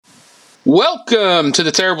Welcome to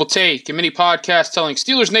the Terrible Take, a mini podcast telling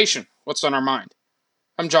Steelers Nation what's on our mind.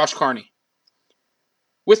 I'm Josh Carney.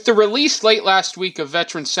 With the release late last week of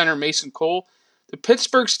veteran center Mason Cole, the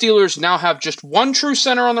Pittsburgh Steelers now have just one true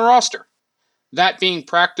center on the roster, that being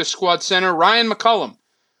practice squad center Ryan McCollum,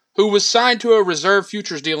 who was signed to a reserve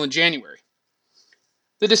futures deal in January.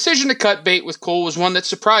 The decision to cut bait with Cole was one that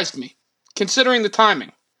surprised me, considering the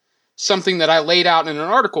timing, something that I laid out in an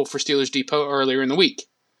article for Steelers Depot earlier in the week.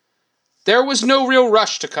 There was no real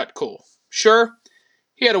rush to cut Cole. Sure,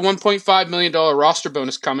 he had a $1.5 million roster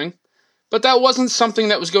bonus coming, but that wasn't something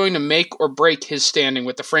that was going to make or break his standing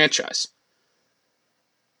with the franchise.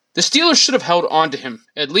 The Steelers should have held on to him,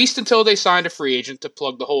 at least until they signed a free agent to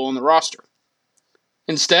plug the hole in the roster.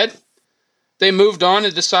 Instead, they moved on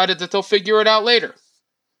and decided that they'll figure it out later.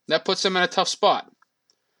 That puts them in a tough spot.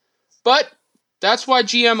 But that's why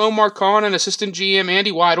GM Omar Khan and assistant GM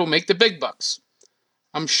Andy Weidel make the big bucks.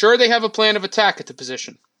 I'm sure they have a plan of attack at the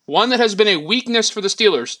position, one that has been a weakness for the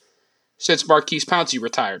Steelers since Maurkice Pouncey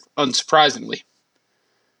retired, unsurprisingly.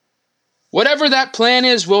 Whatever that plan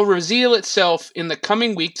is will reveal itself in the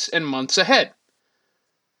coming weeks and months ahead.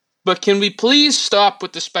 But can we please stop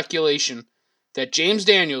with the speculation that James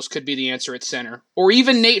Daniels could be the answer at center, or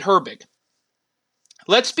even Nate Herbig?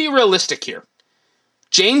 Let's be realistic here.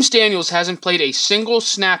 James Daniels hasn't played a single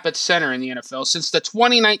snap at center in the NFL since the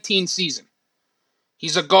 2019 season.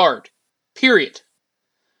 He's a guard. Period.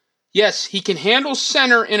 Yes, he can handle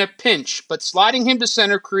center in a pinch, but sliding him to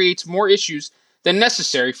center creates more issues than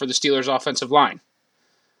necessary for the Steelers' offensive line.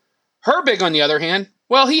 Herbig, on the other hand,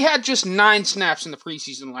 well, he had just 9 snaps in the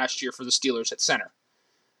preseason last year for the Steelers at center.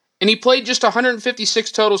 And he played just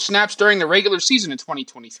 156 total snaps during the regular season in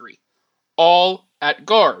 2023. All at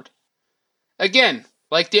guard. Again,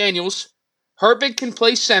 like Daniels, Herbig can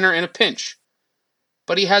play center in a pinch,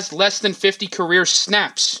 but he has less than 50 career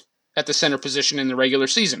snaps at the center position in the regular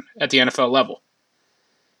season at the NFL level.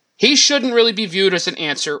 He shouldn't really be viewed as an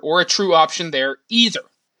answer or a true option there either.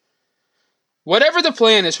 Whatever the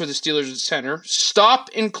plan is for the Steelers at center, stop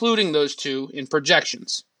including those two in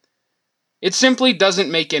projections. It simply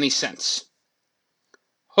doesn't make any sense.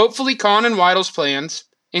 Hopefully Khan and Weidel's plans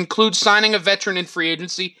include signing a veteran in free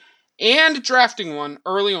agency and drafting one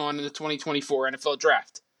early on in the 2024 NFL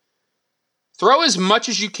Draft. Throw as much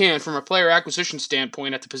as you can from a player acquisition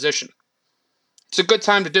standpoint at the position. It's a good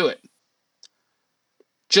time to do it.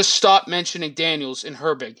 Just stop mentioning Daniels and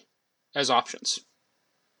Herbig as options.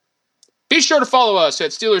 Be sure to follow us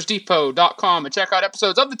at SteelersDepot.com and check out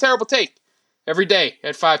episodes of The Terrible Take every day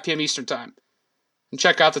at 5 p.m. Eastern Time. And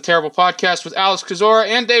check out The Terrible Podcast with Alex Kozora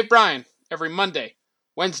and Dave Bryan every Monday,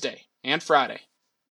 Wednesday, and Friday.